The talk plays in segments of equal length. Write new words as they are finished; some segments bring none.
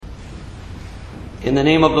In the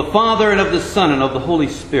name of the Father, and of the Son, and of the Holy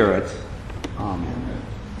Spirit. Amen.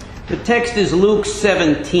 The text is Luke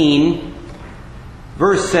 17,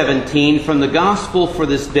 verse 17, from the Gospel for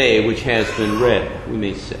this day, which has been read. We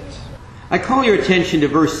may sit. I call your attention to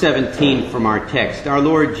verse 17 from our text, our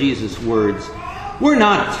Lord Jesus' words. Were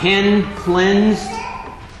not 10 cleansed?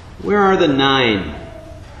 Where are the 9?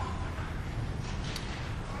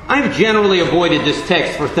 I've generally avoided this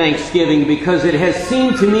text for Thanksgiving because it has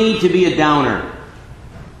seemed to me to be a downer.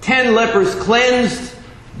 10 lepers cleansed,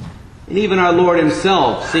 and even our Lord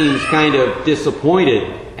himself seems kind of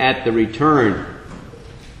disappointed at the return.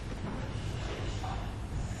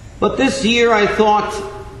 But this year I thought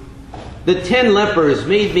the 10 lepers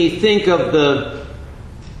made me think of the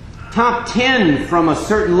top 10 from a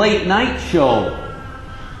certain late night show.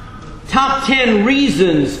 Top 10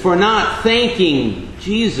 reasons for not thanking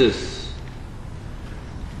Jesus.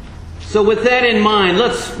 So with that in mind,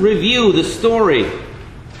 let's review the story.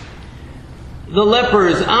 The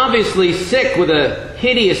lepers, obviously sick with a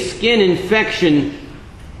hideous skin infection,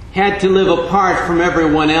 had to live apart from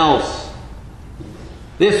everyone else.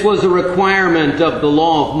 This was a requirement of the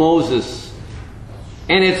law of Moses.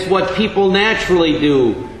 And it's what people naturally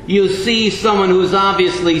do. You see someone who's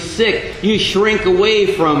obviously sick, you shrink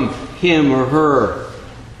away from him or her.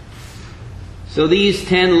 So these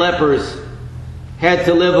 10 lepers had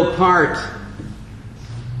to live apart.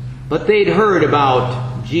 But they'd heard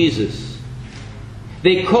about Jesus.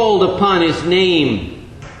 They called upon his name.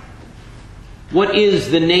 What is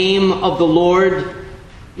the name of the Lord?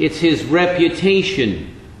 It's his reputation.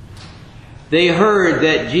 They heard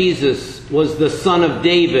that Jesus was the Son of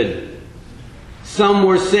David. Some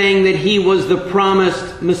were saying that he was the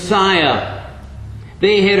promised Messiah.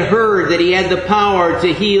 They had heard that he had the power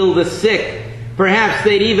to heal the sick. Perhaps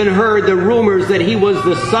they'd even heard the rumors that he was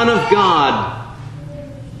the Son of God.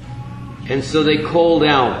 And so they called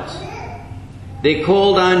out. They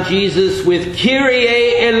called on Jesus with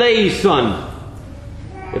Kyrie eleison.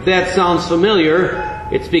 If that sounds familiar,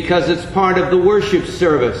 it's because it's part of the worship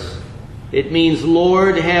service. It means,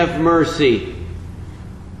 Lord, have mercy.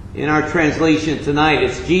 In our translation tonight,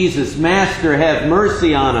 it's Jesus, Master, have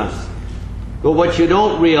mercy on us. But what you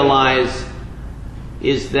don't realize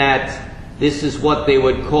is that this is what they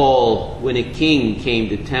would call when a king came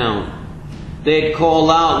to town. They'd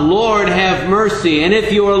call out, Lord, have mercy. And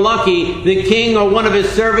if you were lucky, the king or one of his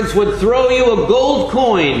servants would throw you a gold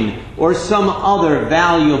coin or some other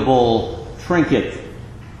valuable trinket.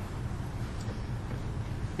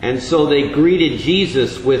 And so they greeted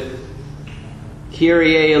Jesus with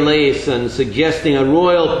Kyrie eleison, suggesting a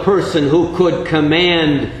royal person who could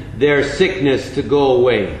command their sickness to go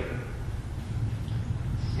away.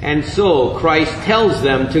 And so Christ tells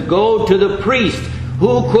them to go to the priest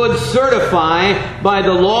who could certify by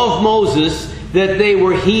the law of Moses that they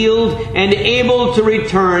were healed and able to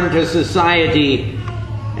return to society,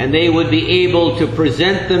 and they would be able to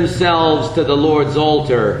present themselves to the Lord's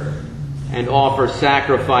altar and offer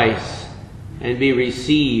sacrifice and be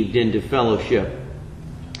received into fellowship.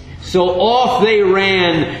 So off they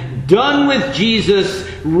ran, done with Jesus,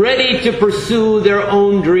 ready to pursue their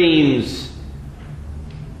own dreams.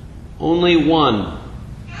 Only one,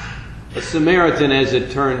 a Samaritan as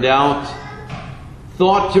it turned out,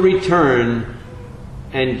 thought to return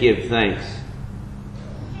and give thanks.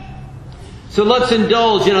 So let's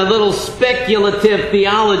indulge in a little speculative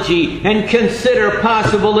theology and consider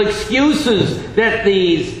possible excuses that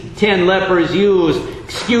these 10 lepers used.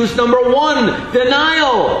 Excuse number 1,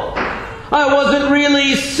 denial. I wasn't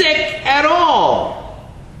really sick at all.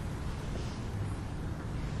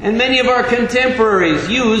 And many of our contemporaries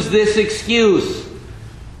use this excuse.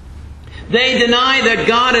 They deny that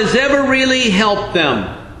God has ever really helped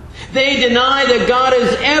them. They deny that God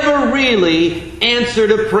has ever really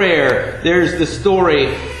answered a prayer. There's the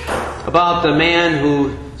story about the man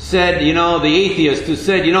who said, the atheist who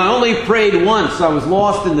said, I only prayed once. I was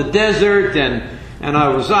lost in the desert and I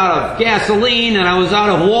was out of gasoline and I was out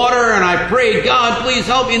of water and I prayed, God, please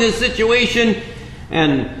help me in this situation.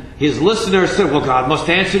 And his listener said, well, God must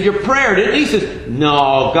have answered your prayer, didn't he? He says,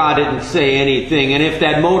 no, God didn't say anything. And if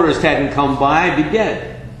that motorist hadn't come by, I'd be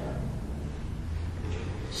dead.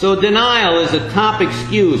 So denial is a top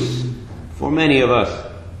excuse for many of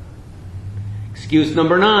us. Excuse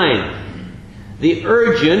number 9. The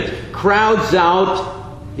urgent crowds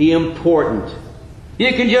out the important.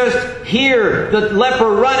 You can just hear the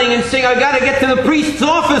leper running and saying, I've got to get to the priest's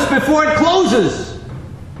office before it closes.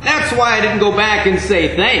 That's why I didn't go back and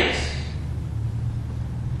say thanks.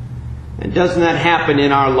 And doesn't that happen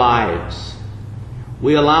in our lives?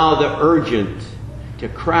 We allow the urgent to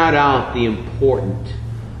crowd out the important.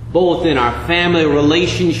 both in our family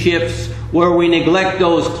relationships, where we neglect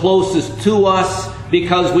those closest to us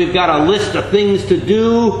because we've got a list of things to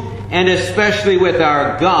do, and especially with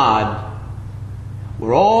our God,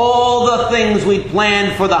 where all the things we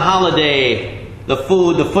planned for the holiday, the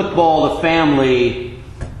food, the football, the family,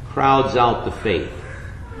 crowds out the faith.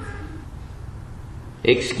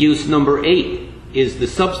 Excuse number 8 is the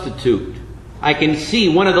substitute. I can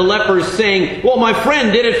see one of the lepers saying, well, my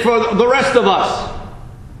friend did it for the rest of us.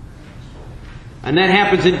 And that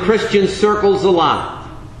happens in Christian circles a lot.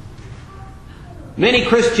 Many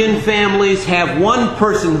Christian families have one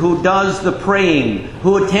person who does the praying,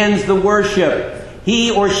 who attends the worship.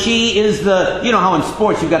 He or she is the, you know how in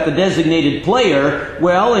sports you've got the designated player.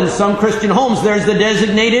 Well, in some Christian homes there's the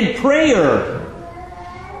designated prayer.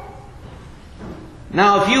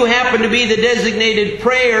 Now, if you happen to be the designated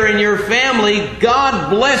prayer in your family, God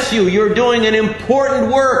bless you. You're doing an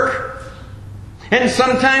important work. And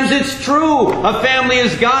sometimes it's true. A family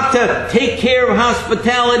has got to take care of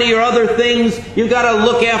hospitality or other things. You've got to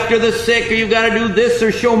look after the sick, or you've got to do this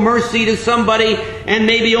or show mercy to somebody, and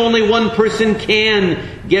maybe only one person can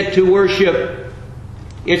get to worship.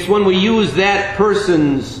 It's when we use that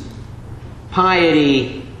person's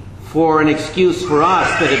piety for an excuse for us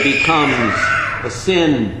that it becomes a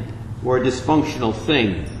sin or a dysfunctional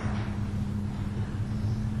thing.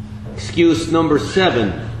 Excuse number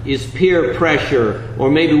 7 is peer pressure, or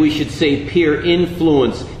maybe we should say peer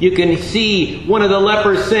influence. You can see one of the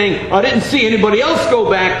lepers saying, I didn't see anybody else go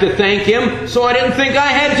back to thank him, so I didn't think I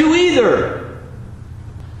had to either.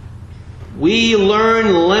 We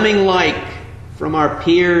learn lemming-like from our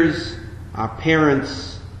peers, our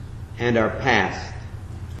parents, and our past.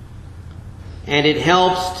 And it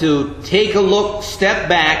helps to take a look, step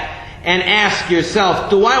back, and ask yourself,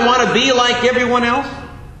 do I want to be like everyone else?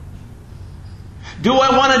 Do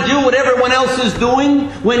I want to do what everyone else is doing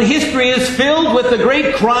when history is filled with the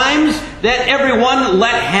great crimes that everyone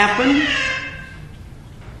let happen?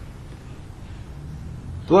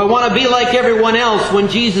 Do I want to be like everyone else when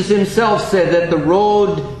Jesus himself said that the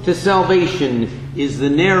road to salvation is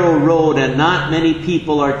the narrow road and not many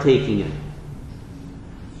people are taking it?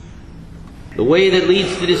 The way that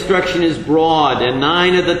leads to destruction is broad, and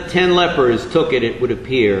 9 of the 10 lepers took it, it would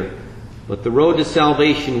appear. But the road to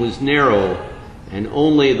salvation was narrow, and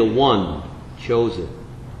only the one chose it.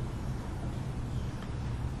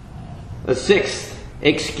 A 6th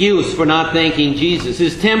excuse for not thanking Jesus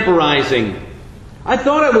is temporizing. I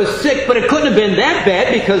thought I was sick, but it couldn't have been that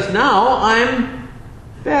bad because now I'm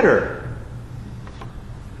better.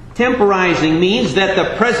 Temporizing means that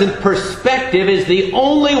the present perspective is the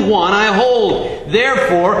only one I hold.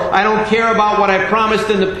 Therefore, I don't care about what I promised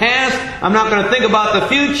in the past. I'm not going to think about the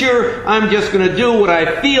future. I'm just going to do what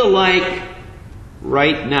I feel like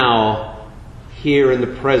right now, here in the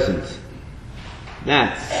present.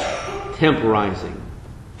 That's temporizing.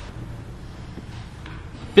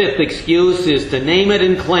 5th excuse is to name it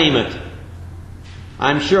and claim it.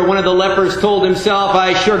 I'm sure one of the lepers told himself,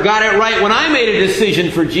 I sure got it right when I made a decision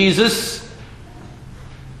for Jesus.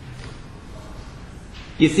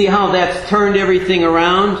 You see how that's turned everything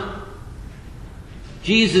around?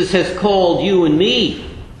 Jesus has called you and me.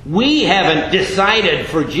 We haven't decided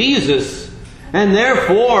for Jesus. And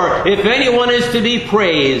therefore, if anyone is to be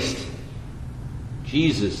praised,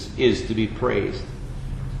 Jesus is to be praised.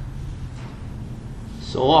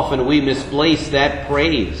 So often we misplace that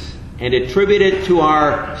praise and attribute it to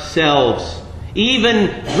ourselves, even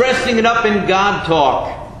dressing it up in God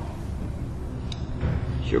talk.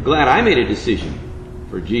 Sure glad I made a decision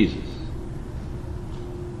for Jesus.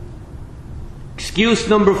 Excuse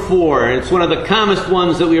number 4, and it's one of the commonest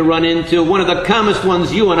ones that we run into, one of the commonest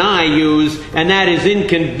ones you and I use, and that is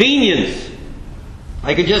inconvenience.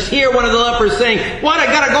 I could just hear one of the lepers saying, what, I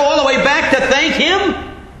got to go all the way back to thank him?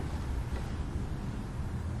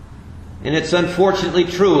 And it's unfortunately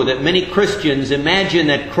true that many Christians imagine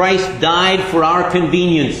that Christ died for our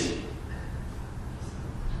convenience.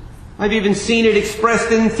 I've even seen it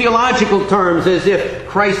expressed in theological terms as if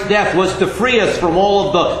Christ's death was to free us from all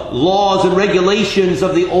of the laws and regulations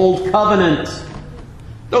of the Old Covenant.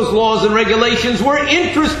 Those laws and regulations were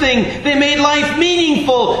interesting. They made life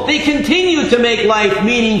meaningful. They continue to make life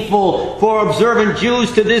meaningful for observant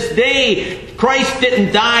Jews to this day. Christ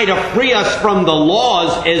didn't die to free us from the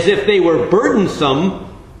laws as if they were burdensome.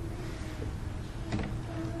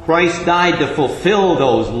 Christ died to fulfill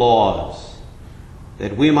those laws,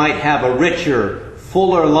 that we might have a richer,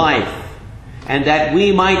 fuller life, and that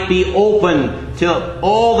we might be open to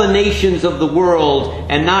all the nations of the world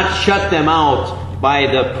and not shut them out by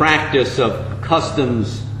the practice of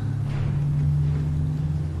customs.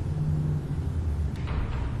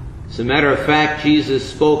 As a matter of fact, Jesus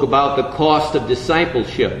spoke about the cost of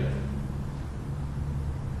discipleship.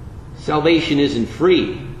 Salvation isn't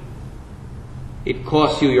free. It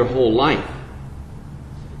costs you your whole life.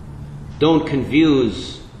 Don't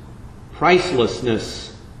confuse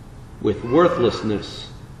pricelessness with worthlessness.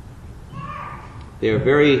 They are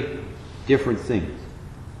very different things.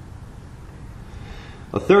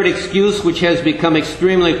 A third excuse, which has become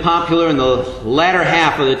extremely popular in the latter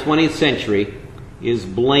half of the 20th century, is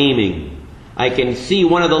blaming. I can see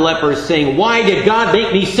one of the lepers saying, "Why did God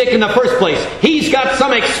make me sick in the first place? He's got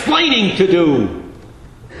some explaining to do."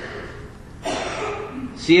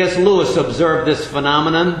 C.S. Lewis observed this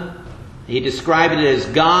phenomenon. He described it as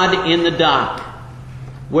God in the dock.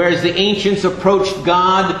 Whereas the ancients approached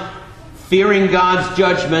God, fearing God's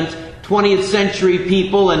judgment, 20th century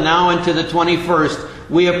people, and now into the 21st,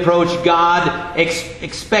 we approach God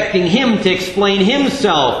expecting Him to explain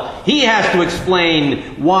Himself. He has to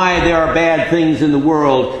explain why there are bad things in the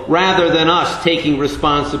world, rather than us taking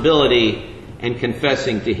responsibility and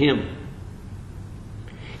confessing to Him.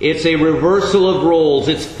 It's a reversal of roles.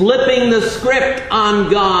 It's flipping the script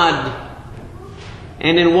on God.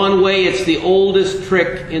 And in one way, it's the oldest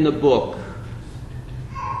trick in the book.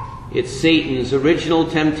 It's Satan's original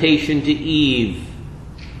temptation to Eve.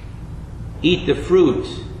 Eat the fruit,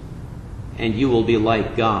 and you will be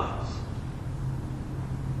like gods.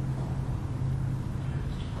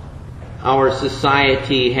 Our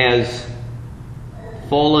society has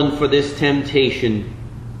fallen for this temptation,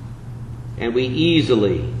 and we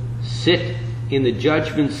easily sit in the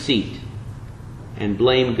judgment seat and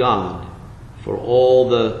blame God for all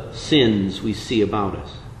the sins we see about us.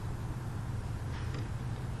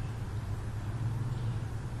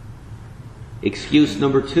 Excuse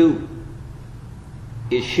number 2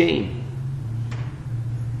 is shame.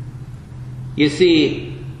 You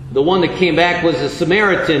see, the one that came back was a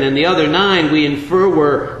Samaritan, and the other 9, we infer,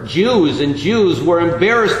 were Jews, and Jews were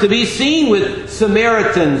embarrassed to be seen with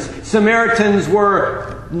Samaritans. Samaritans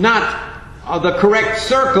were not the correct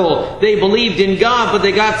circle. They believed in God, but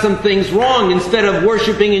they got some things wrong. Instead of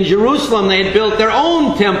worshiping in Jerusalem, they had built their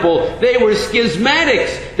own temple. They were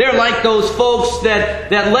schismatics. They're like those folks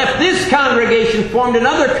that left this congregation, formed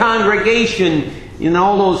another congregation, in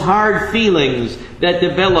all those hard feelings that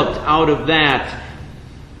developed out of that.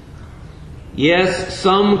 Yes,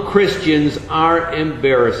 some Christians are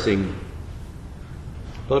embarrassing.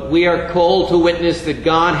 But we are called to witness that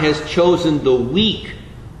God has chosen the weak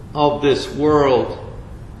of this world.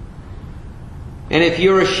 And if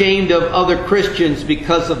you're ashamed of other Christians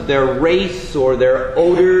because of their race or their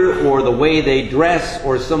odor or the way they dress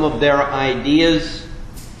or some of their ideas,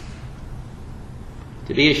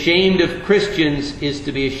 to be ashamed of Christians is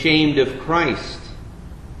to be ashamed of Christ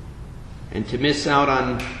and to miss out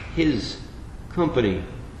on His company.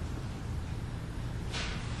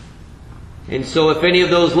 And so if any of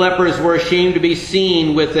those lepers were ashamed to be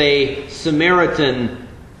seen with a Samaritan,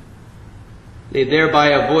 they thereby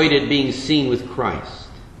avoided being seen with Christ.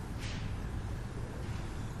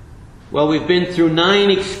 Well, we've been through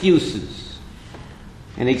 9 excuses.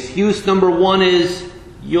 And excuse number 1 is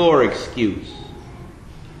your excuse.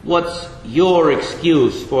 What's your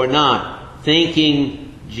excuse for not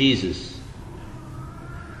thanking Jesus?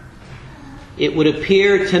 It would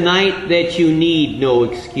appear tonight that you need no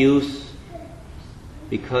excuse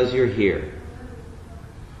because you're here.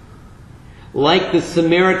 Like the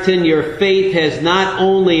Samaritan, your faith has not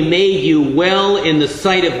only made you well in the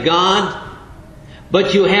sight of God,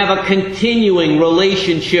 but you have a continuing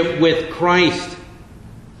relationship with Christ.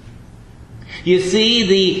 You see,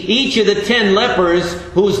 each of the 10 lepers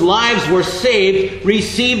whose lives were saved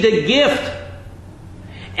received a gift.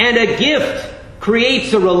 And a gift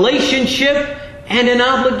creates a relationship and an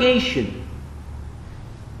obligation.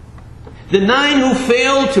 The 9 who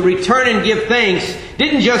failed to return and give thanks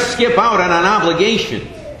didn't just skip out on an obligation.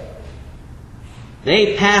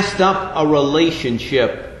 They passed up a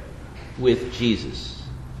relationship with Jesus.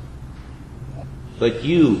 But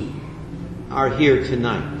you are here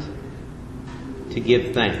tonight to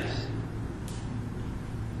give thanks.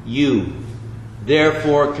 You,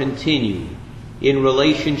 therefore, continue in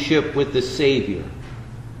relationship with the Savior.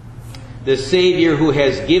 The Savior who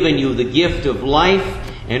has given you the gift of life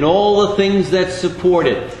and all the things that support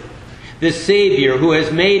it. The Savior who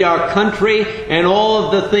has made our country and all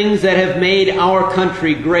of the things that have made our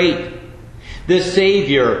country great. The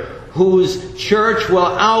Savior whose church will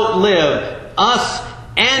outlive us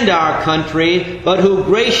and our country, but who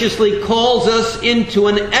graciously calls us into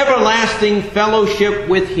an everlasting fellowship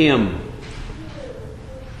with Him.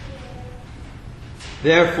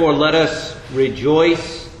 Therefore, let us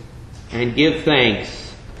rejoice and give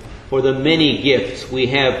thanks for the many gifts we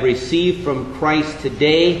have received from Christ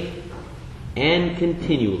today and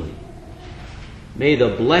continually. May the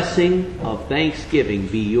blessing of thanksgiving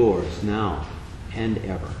be yours now and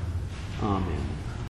ever. Amen.